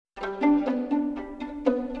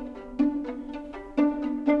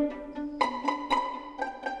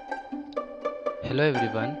Hello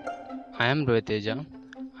everyone, I am Rohiteja.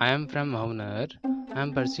 I am from Mahunagar. I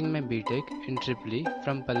am pursuing my BTech in Tripoli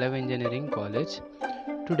from Pallav Engineering College.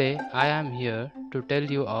 Today I am here to tell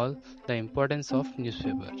you all the importance of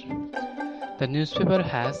newspaper. The newspaper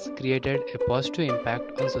has created a positive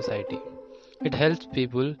impact on society. It helps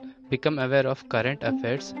people become aware of current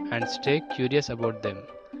affairs and stay curious about them.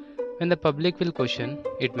 When the public will question,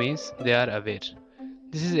 it means they are aware.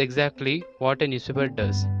 This is exactly what a newspaper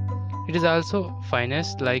does. It is also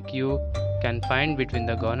finest like you can find between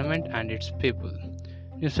the government and its people.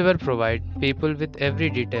 Newspaper provide people with every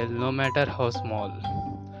detail no matter how small.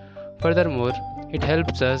 Furthermore, it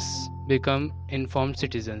helps us become informed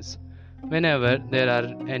citizens. Whenever there are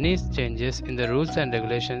any changes in the rules and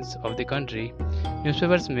regulations of the country,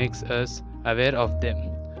 newspapers makes us aware of them.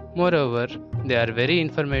 Moreover, they are very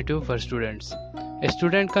informative for students. A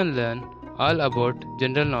student can learn all about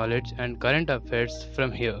general knowledge and current affairs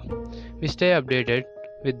from here. We stay updated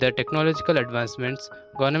with the technological advancements,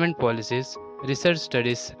 government policies, research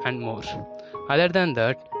studies, and more. Other than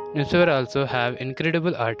that, newspapers also have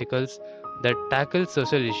incredible articles that tackle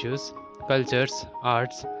social issues, cultures,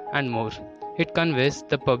 arts, and more. It conveys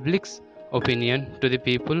the public's opinion to the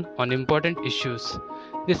people on important issues.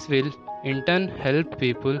 This will in turn help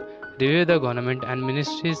people review the government and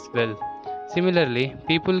ministries well. Similarly,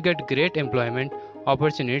 people get great employment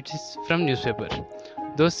opportunities from newspaper.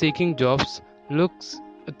 Those seeking jobs looks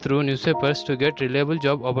through newspapers to get reliable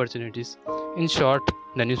job opportunities. In short,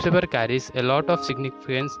 the newspaper carries a lot of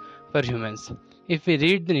significance for humans. If we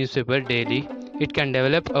read the newspaper daily, it can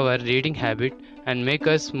develop our reading habit and make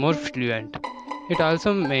us more fluent. It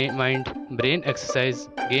also may mind brain exercise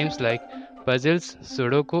games like puzzles,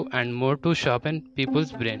 sudoku and more to sharpen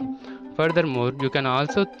people's brain. Furthermore, you can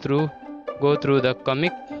also go through the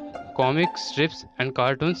comic strips and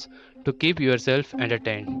cartoons to keep yourself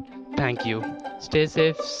entertained. Thank you. Stay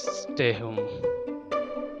safe, stay home.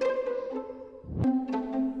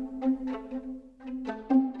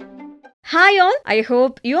 Hi all, I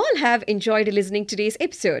hope you all have enjoyed listening to today's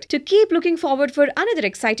episode. To keep looking forward for another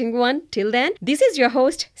exciting one, till then, this is your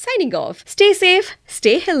host signing off. Stay safe,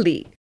 stay healthy.